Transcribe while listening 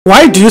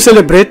Why do you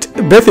celebrate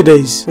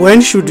birthdays?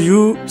 When should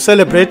you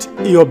celebrate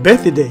your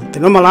birthday?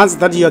 The normal answer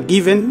that you are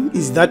given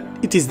is that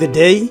it is the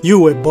day you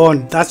were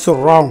born. That's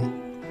wrong.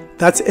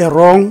 That's a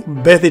wrong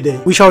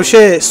birthday. We shall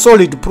share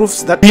solid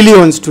proofs that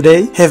billions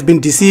today have been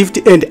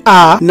deceived and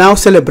are now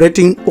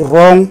celebrating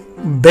wrong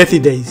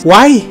birthdays.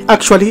 Why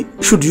actually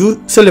should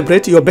you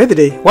celebrate your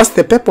birthday? What's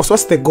the purpose?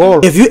 What's the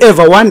goal? Have you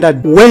ever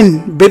wondered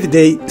when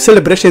birthday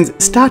celebrations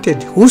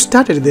started? Who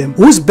started them?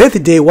 Whose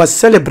birthday was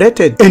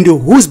celebrated? And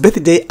whose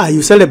birthday are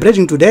you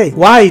celebrating today?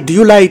 Why do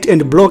you light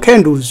and blow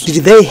candles?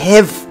 Did they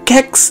have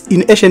cakes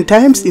in ancient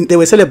times? They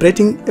were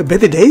celebrating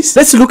birthdays?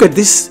 Let's look at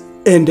this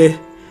and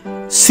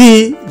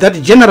see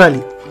that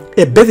generally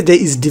a birthday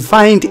is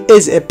defined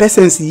as a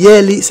person's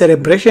yearly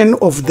celebration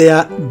of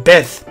their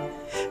birth,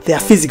 their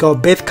physical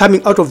birth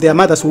coming out of their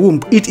mother's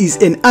womb. It is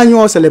an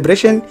annual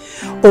celebration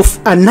of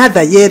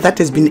another year that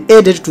has been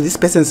added to this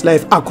person's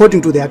life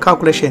according to their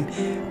calculation.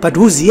 But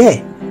whose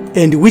year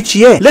and which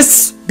year?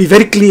 Let's be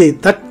very clear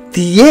that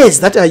the years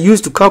that are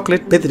used to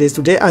calculate birthdays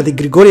today are the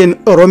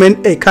Gregorian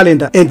Roman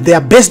calendar, and they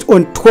are based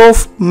on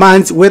 12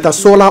 months, whether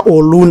solar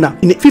or lunar.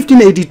 In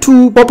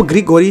 1582, Pope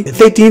Gregory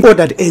XIII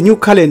ordered a new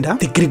calendar,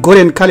 the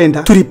Gregorian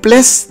calendar, to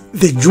replace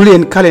the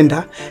Julian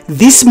calendar.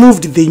 This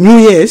moved the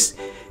New Year's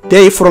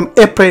Day from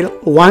April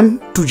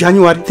 1 to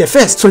January the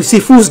 1st. So you see,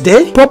 Fool's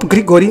Day, Pope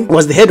Gregory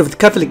was the head of the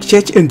Catholic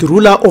Church and the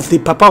ruler of the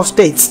Papal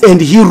States, and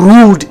he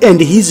ruled,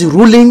 and his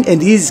ruling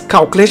and his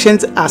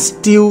calculations are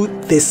still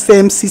the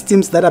same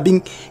systems that are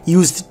being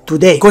used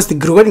today, because the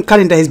Gregorian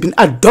calendar has been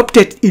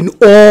adopted in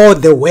all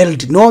the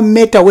world, no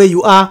matter where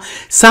you are.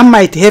 Some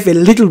might have a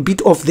little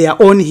bit of their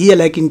own here,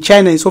 like in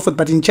China and so forth,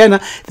 but in China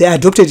they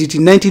adopted it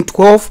in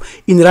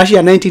 1912, in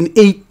Russia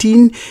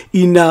 1918,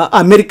 in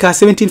America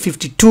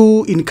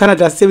 1752, in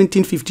Canada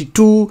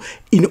 1752,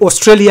 in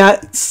Australia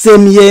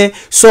same year.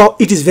 So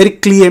it is very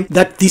clear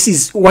that this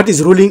is what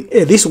is ruling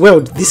this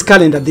world, this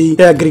calendar, the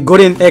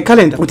Gregorian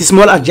calendar, with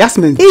small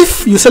adjustments.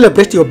 If you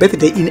celebrate your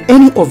birthday in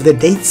any of the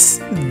dates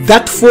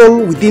that fall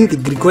within the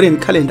Gregorian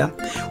calendar,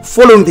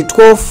 following the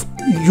 12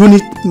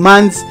 unit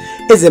months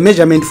as a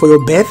measurement for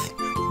your birth,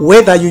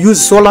 whether you use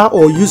solar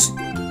or use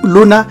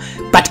lunar,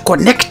 but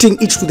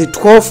connecting it to the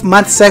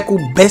 12-month cycle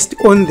based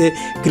on the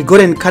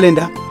Gregorian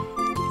calendar,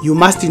 you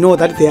must know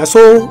that there are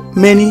so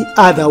many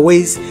other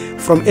ways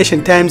from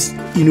ancient times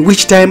in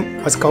which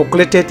time was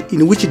calculated,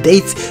 in which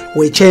dates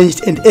were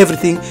changed, and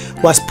everything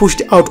was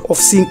pushed out of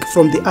sync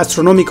from the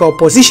astronomical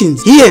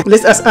positions. Here,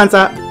 let us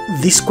answer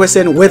this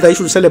question, whether you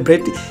should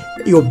celebrate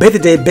your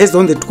birthday based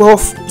on the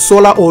 12th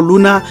solar or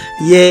lunar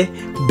year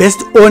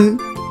based on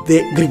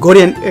the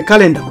Gregorian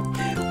calendar.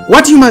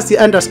 What you must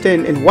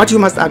understand and what you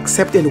must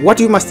accept and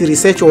what you must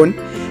research on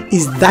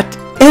is that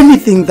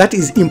anything that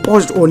is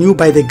imposed on you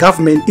by the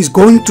government is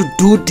going to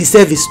do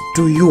disservice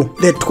to you.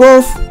 The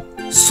 12th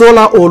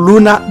solar or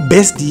lunar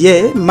based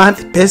year,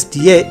 month based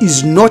year,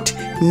 is not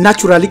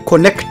naturally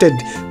connected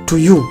to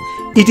you.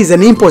 It is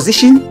an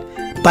imposition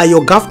by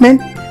your government,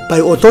 by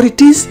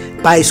authorities,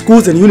 by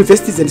schools and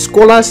universities and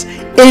scholars,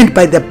 and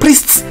by the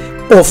priests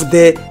of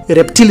the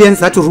reptilians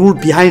that rule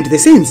behind the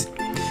scenes.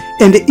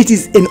 And it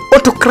is an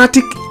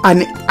autocratic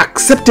and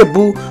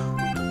acceptable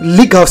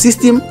legal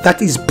system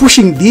that is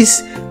pushing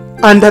this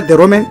under the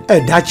Roman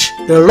Dutch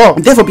law.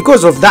 Therefore,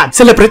 because of that,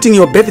 celebrating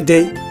your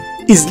birthday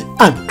is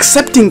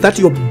accepting that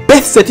your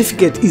birth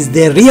certificate is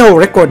the real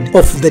record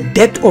of the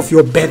date of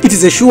your birth. It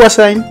is a sure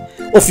sign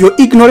of your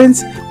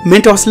ignorance,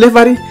 mental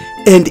slavery,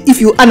 and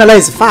if you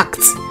analyze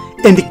facts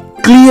and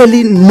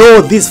clearly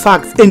know these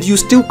facts and you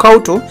still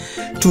kowtow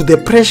to the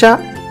pressure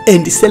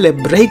and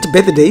celebrate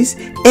birthdays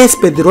as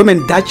per the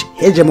Roman Dutch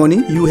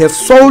hegemony, you have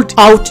sold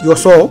out your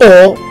soul,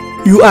 or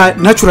you are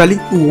naturally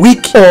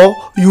weak, or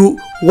you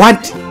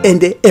want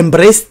and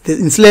embrace the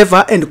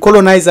enslaver and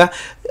colonizer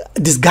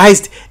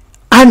disguised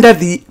under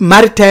the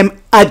maritime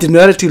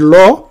admiralty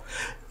law.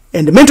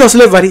 And mental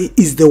slavery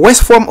is the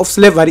worst form of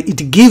slavery.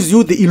 It gives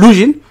you the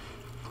illusion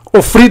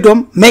of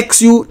freedom,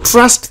 makes you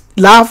trust,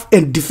 love,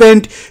 and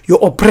defend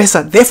your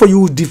oppressor. Therefore,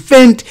 you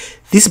defend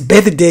this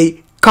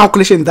birthday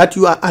calculation that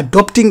you are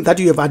adopting, that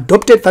you have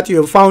adopted, that you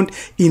have found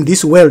in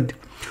this world,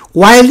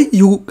 while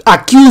you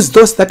accuse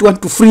those that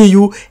want to free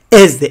you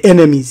as the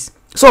enemies.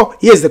 So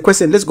here's the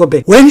question. Let's go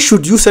back. When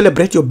should you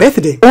celebrate your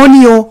birthday?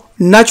 On your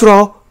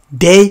natural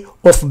day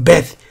of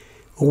birth.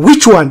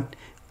 Which one?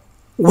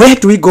 Where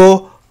do we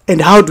go?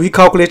 And how do we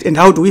calculate? And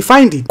how do we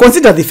find it?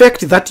 Consider the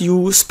fact that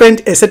you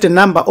spent a certain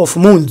number of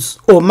moons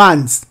or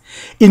months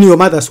in your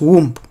mother's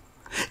womb.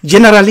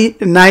 Generally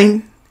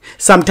 9,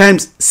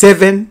 sometimes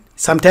 7,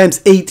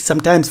 sometimes 8,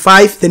 sometimes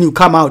 5, then you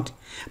come out.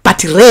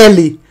 But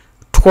rarely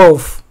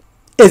 12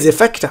 as a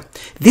factor.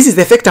 This is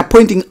the factor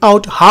pointing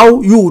out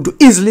how you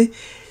would easily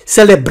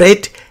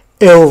celebrate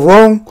a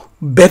wrong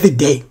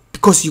birthday,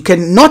 because you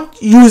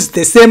cannot use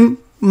the same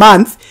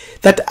month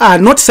that are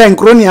not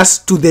synchronous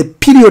to the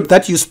period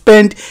that you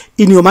spend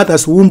in your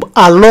mother's womb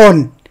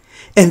alone,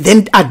 and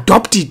then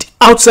adopt it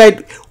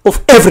outside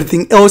of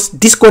everything else,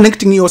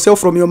 disconnecting yourself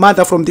from your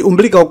mother, from the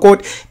umbilical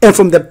cord, and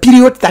from the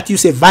period that you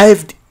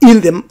survived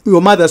in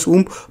your mother's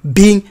womb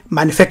being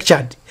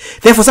manufactured.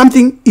 Therefore,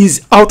 something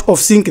is out of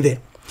sync there.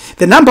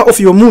 The number of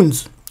your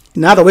moons,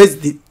 in other words,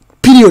 the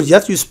period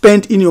that you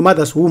spent in your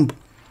mother's womb,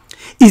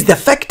 is the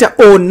factor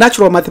or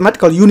natural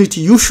mathematical unit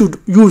you should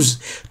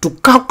use to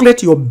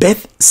calculate your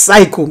birth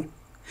cycle.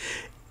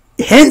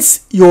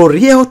 Hence, your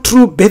real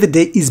true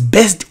birthday is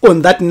based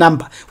on that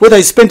number. Whether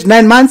you spent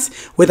 9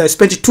 months, whether you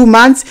spent 2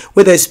 months,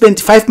 whether you spent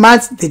 5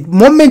 months, the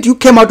moment you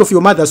came out of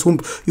your mother's womb,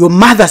 your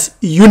mother's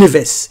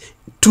universe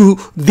to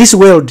this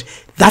world,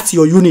 that's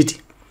your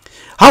unity.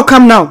 How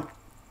come now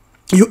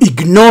you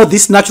ignore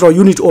this natural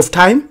unit of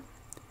time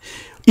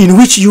in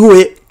which you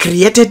were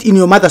created in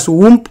your mother's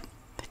womb,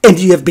 and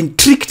you have been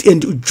tricked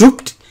and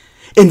juked,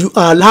 and you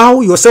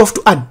allow yourself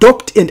to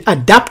adopt and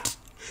adapt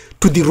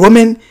to the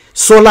Roman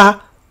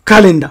solar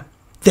calendar,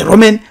 the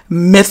Roman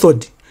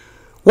method?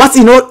 What's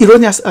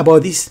erroneous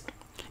about this?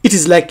 It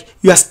is like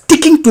you are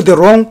sticking to the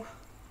wrong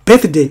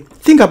birthday.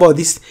 Think about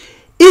this.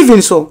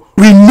 Even so,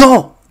 we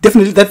know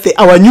definitely that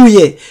our new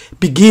year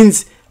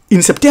begins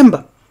in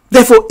September.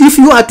 Therefore, if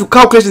you are to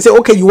calculate and say,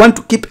 okay, you want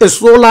to keep a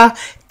solar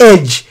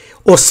age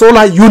or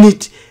solar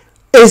unit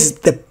as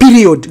the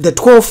period, the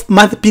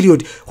 12-month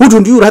period,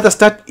 wouldn't you rather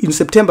start in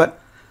September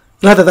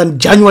rather than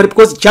January?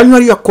 Because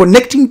January you are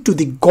connecting to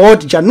the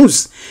god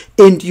Janus,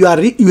 and you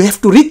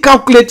have to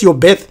recalculate your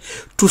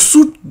birth to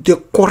suit the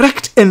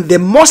correct and the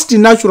most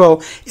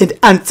natural and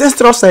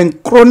ancestral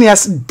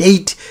synchronous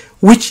date,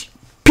 which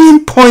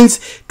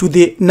pinpoints to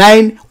the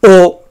 9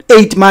 or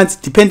 8 months,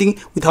 depending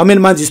with how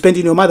many months you spent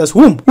in your mother's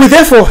womb. We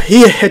therefore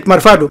here at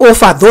Marufado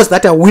offer those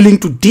that are willing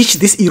to ditch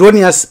this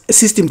erroneous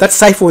system that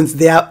siphons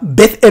their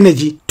birth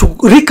energy to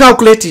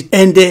recalculate it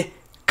and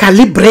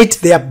calibrate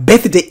their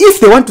birthday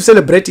if they want to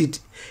celebrate it,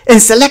 and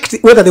select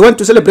whether they want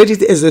to celebrate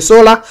it as a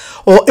solar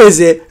or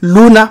as a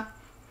lunar.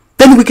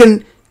 Then we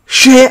can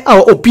share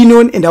our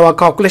opinion and our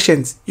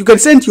calculations. You can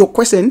send your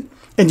question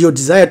and your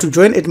desire to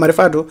join at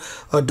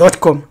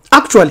marufado.com.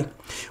 Actually,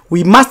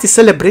 we must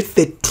celebrate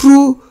the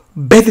true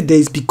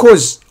birthdays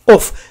because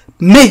of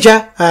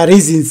major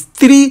reasons.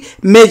 3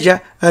 major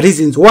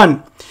reasons.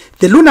 1,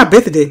 the lunar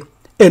birthday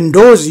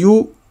endows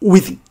you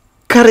with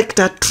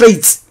character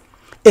traits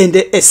and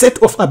a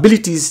set of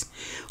abilities,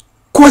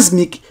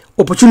 cosmic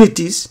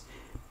opportunities,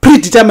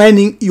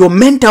 predetermining your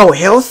mental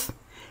health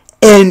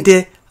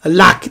and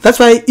luck. That's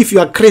why if you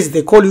are crazy,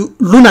 they call you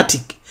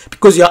lunatic,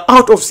 because you are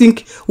out of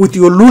sync with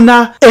your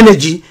lunar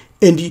energy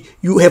and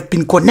you have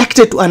been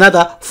connected to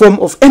another form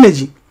of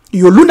energy.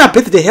 Your lunar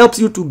birthday helps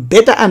you to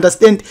better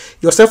understand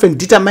yourself and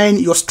determine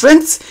your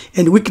strengths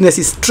and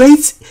weaknesses,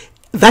 traits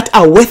that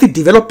are worth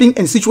developing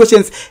and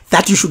situations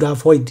that you should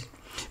avoid.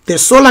 The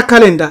solar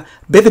calendar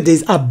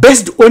birthdays are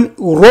based on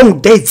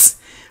wrong dates,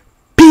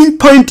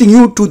 pinpointing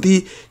you to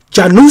the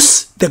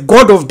Janus, the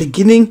god of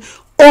beginning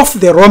of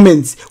the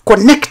Romans,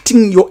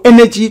 connecting your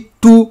energy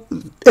to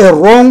a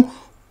wrong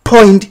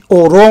point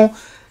or wrong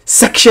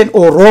section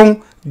or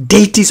wrong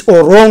deities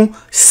or wrong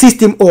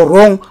system or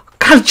wrong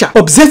culture.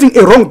 Observing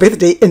a wrong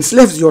birthday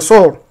enslaves your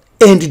soul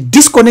and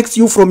disconnects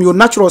you from your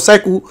natural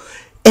cycle,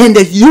 and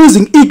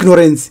using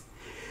ignorance,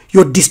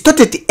 your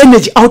distorted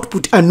energy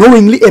output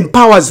unknowingly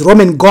empowers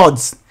Roman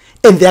gods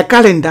and their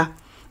calendar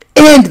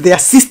and their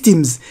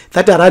systems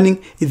that are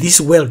running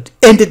this world,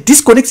 and it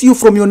disconnects you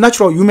from your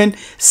natural human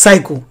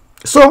cycle.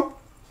 So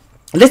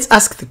let's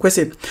ask the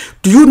question,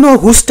 do you know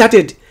who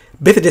started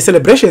birthday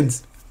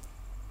celebrations?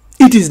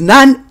 It is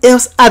none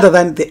else other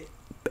than the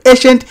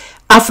ancient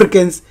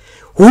Africans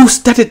who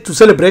started to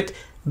celebrate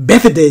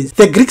birthdays.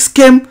 The Greeks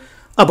came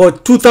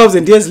about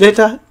 2,000 years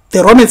later,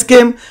 the Romans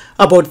came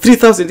about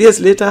 3,000 years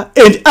later,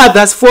 and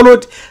others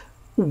followed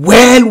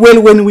well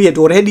when we had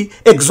already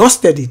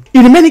exhausted it.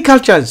 In many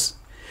cultures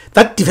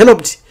that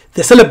developed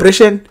the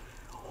celebration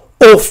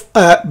of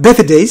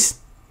birthdays,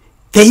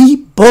 they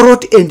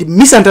borrowed and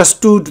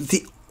misunderstood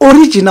the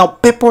original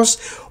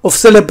purpose of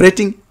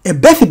celebrating a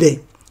birthday.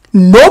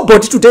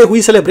 Nobody today who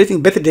is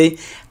celebrating birthday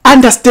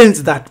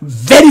understands that.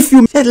 Very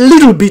few, a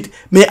little bit,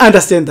 may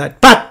understand that.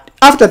 But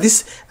after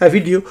this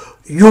video,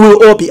 you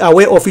will all be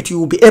aware of it. You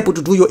will be able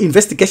to do your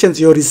investigations,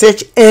 your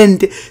research,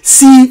 and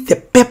see the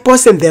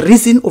purpose and the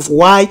reason of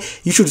why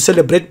you should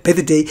celebrate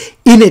birthday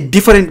in a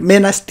different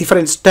manner,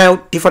 different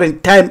style,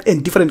 different time,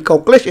 and different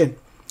calculation.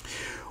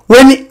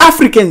 When the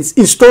Africans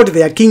installed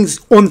their kings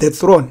on the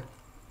throne,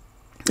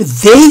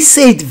 they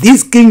said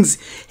these kings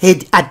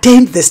had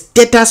attained the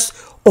status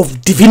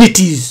of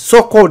divinities,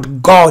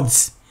 so-called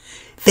gods.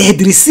 They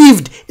had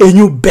received a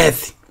new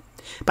birth.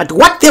 But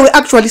what they were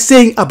actually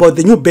saying about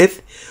the new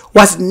birth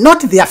was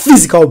not their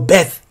physical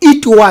birth.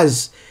 It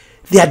was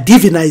their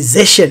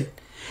divinization.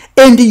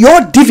 And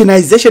your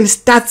divinization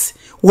starts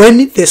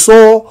when the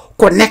soul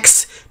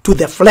connects to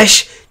the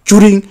flesh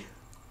during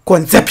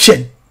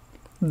conception.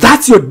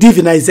 That's your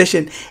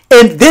divinization.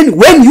 And then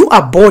when you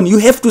are born, you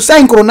have to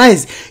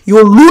synchronize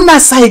your lunar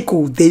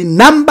cycle, the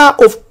number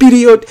of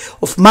period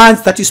of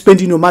months that you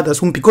spend in your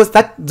mother's womb, because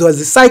that was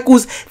the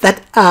cycles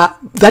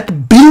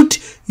that built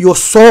your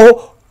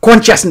soul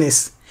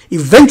consciousness.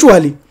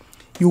 Eventually,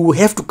 you will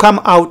have to come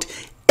out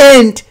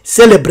and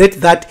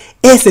celebrate that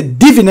as a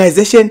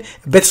divinization.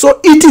 But so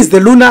it is the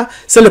lunar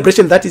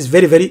celebration that is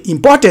very, very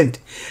important.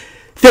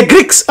 The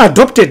Greeks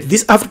adopted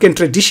this African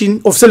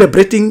tradition of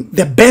celebrating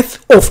the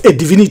birth of a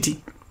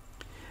divinity,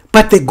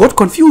 but they got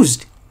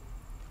confused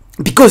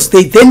because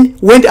they then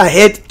went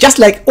ahead, just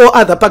like all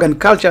other pagan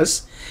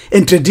cultures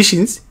and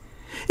traditions.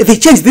 They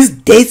changed these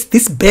dates,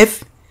 this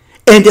birth,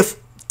 and they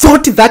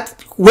thought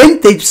that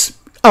when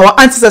our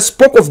ancestors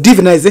spoke of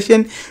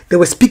divinization, they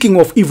were speaking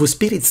of evil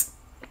spirits.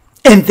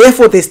 And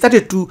therefore, they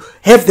started to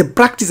have the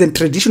practice and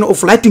tradition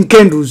of lighting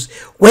candles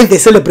when they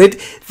celebrate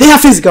their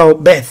physical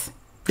birth,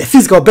 the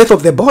physical birth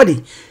of the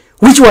body,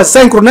 which was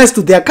synchronized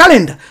to their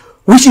calendar,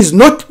 which is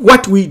not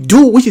what we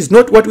do, which is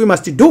not what we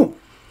must do.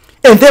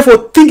 And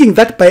therefore, thinking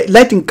that by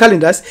lighting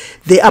calendars,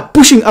 they are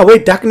pushing away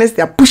darkness,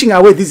 they are pushing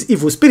away these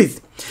evil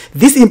spirits.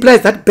 This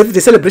implies that birthday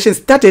celebration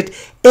started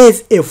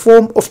as a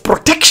form of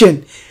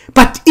protection,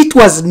 but it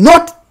was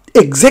not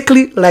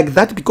exactly like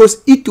that,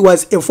 because it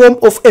was a form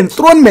of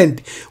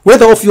enthronement,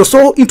 whether of your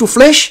soul into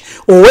flesh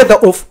or whether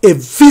of a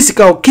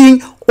physical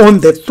king on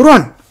the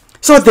throne.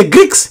 So the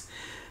Greeks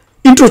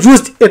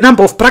introduced a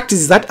number of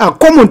practices that are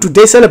common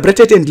today,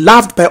 celebrated and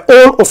loved by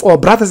all of our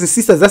brothers and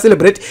sisters that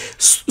celebrate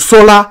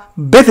solar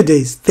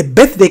birthdays. The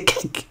birthday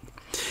cake.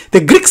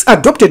 The Greeks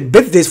adopted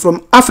birthdays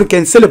from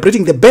Africans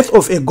celebrating the birth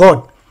of a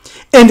god,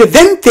 and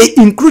then they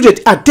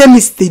included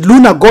Artemis, the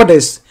lunar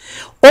goddess,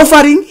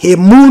 offering her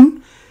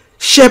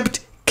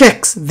moon-shaped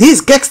cakes. These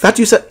cakes that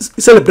you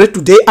celebrate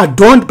today,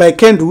 adorned by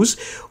candles,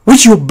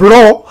 which you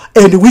blow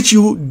and which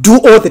you do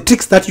all the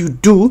tricks that you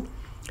do,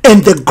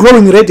 and the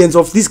glowing radiance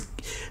of these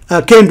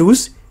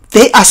candles,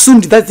 they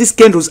assumed that these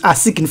candles are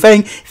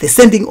signifying the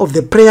sending of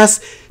the prayers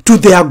to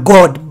their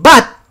God.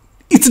 But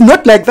it's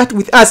not like that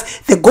with us.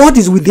 The God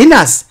is within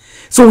us.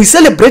 So we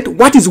celebrate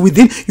what is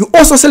within. You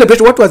also celebrate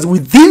what was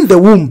within the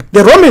womb.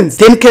 The Romans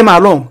then came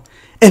along,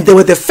 and they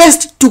were the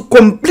first to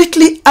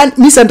completely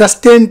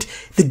misunderstand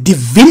the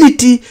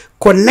divinity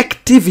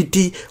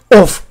connectivity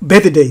of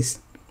birthdays.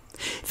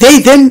 They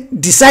then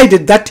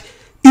decided that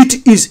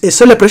it is a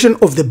celebration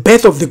of the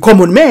birth of the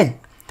common man.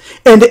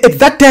 And at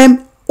that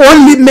time,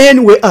 only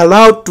men were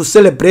allowed to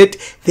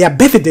celebrate their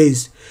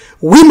birthdays.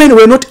 Women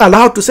were not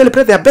allowed to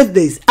celebrate their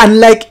birthdays,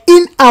 unlike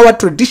in our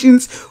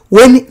traditions,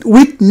 when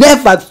we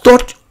never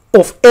thought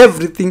of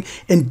everything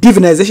and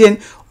divinization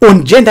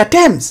on gender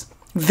terms.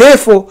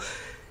 Therefore,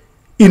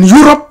 in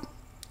Europe,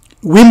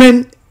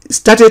 women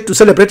started to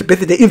celebrate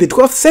birthday in the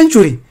 12th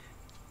century.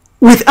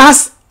 With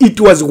us, it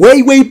was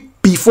way, way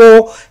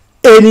before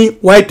any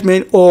white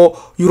man or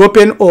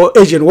European or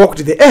Asian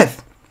walked the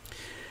earth.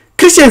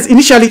 Christians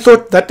initially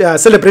thought that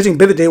celebrating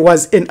birthday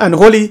was an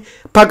unholy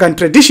pagan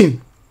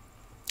tradition.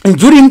 And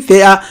during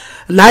their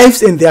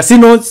lives and their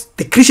synods,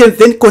 the Christians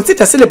then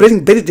considered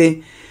celebrating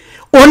birthday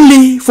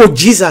only for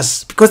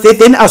Jesus, because they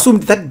then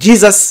assumed that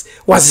Jesus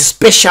was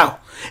special.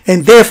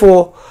 And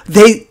therefore,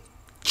 the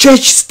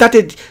church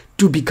started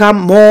to become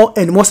more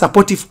and more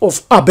supportive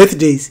of our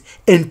birthdays.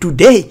 And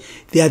today,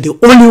 they are the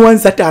only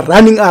ones that are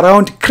running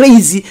around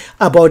crazy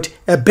about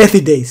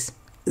birthdays,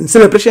 in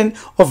celebration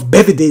of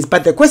birthdays.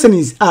 But the question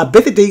is, are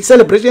birthday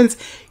celebrations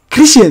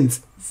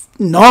Christians?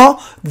 No,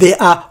 they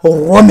are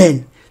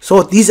Roman.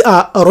 So these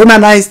are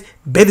Romanized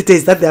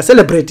birthdays that they are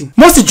celebrating.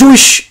 Most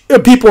Jewish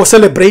people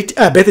celebrate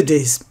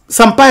birthdays.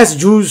 Some pious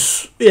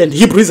Jews and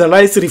Hebrew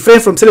Israelites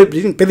refrain from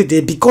celebrating birthday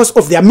because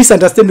of their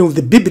misunderstanding of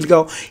the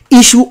biblical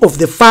issue of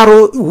the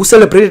Pharaoh who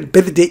celebrated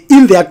birthday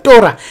in their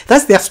Torah.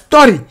 That's their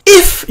story.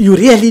 If you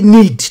really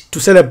need to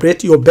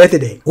celebrate your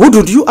birthday,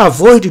 wouldn't you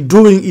avoid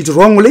doing it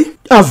wrongly?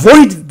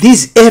 Avoid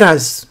these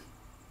errors.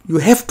 You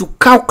have to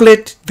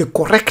calculate the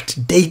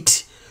correct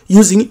date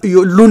using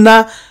your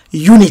lunar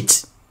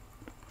unit.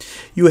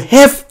 You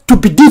have to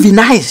be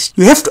divinized.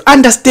 You have to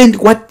understand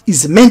what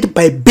is meant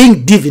by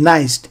being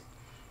divinized,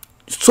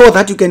 so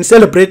that you can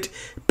celebrate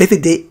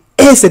birthday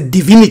as a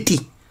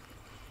divinity.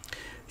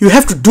 You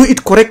have to do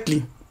it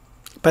correctly,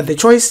 but the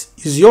choice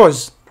is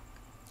yours.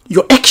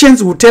 Your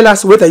actions will tell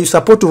us whether you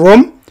support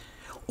Rome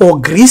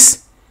or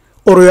Greece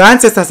or your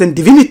ancestors and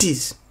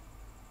divinities.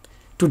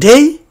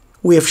 Today,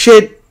 we have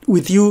shared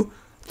with you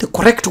the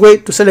correct way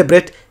to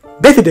celebrate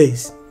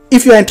birthdays.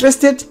 If you are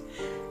interested,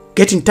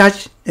 get in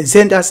touch and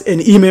send us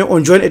an email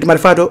on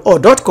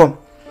join@marifado.com.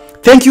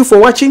 Thank you for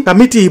watching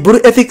Kamiti Hebrew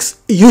Ethics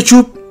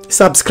YouTube.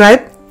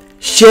 Subscribe,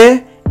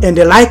 share, and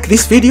like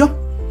this video,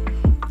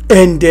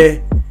 and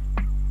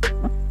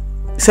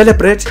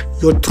celebrate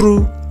your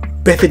true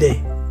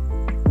birthday.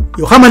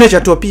 Yohana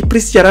Jatopi,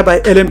 Priest Rabbi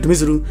Elem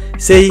Dumizuru,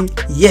 saying,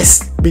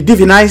 yes, be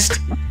divinized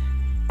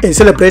and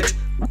celebrate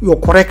your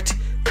correct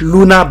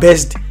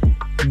lunar-based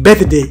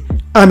birthday.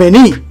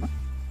 Amen.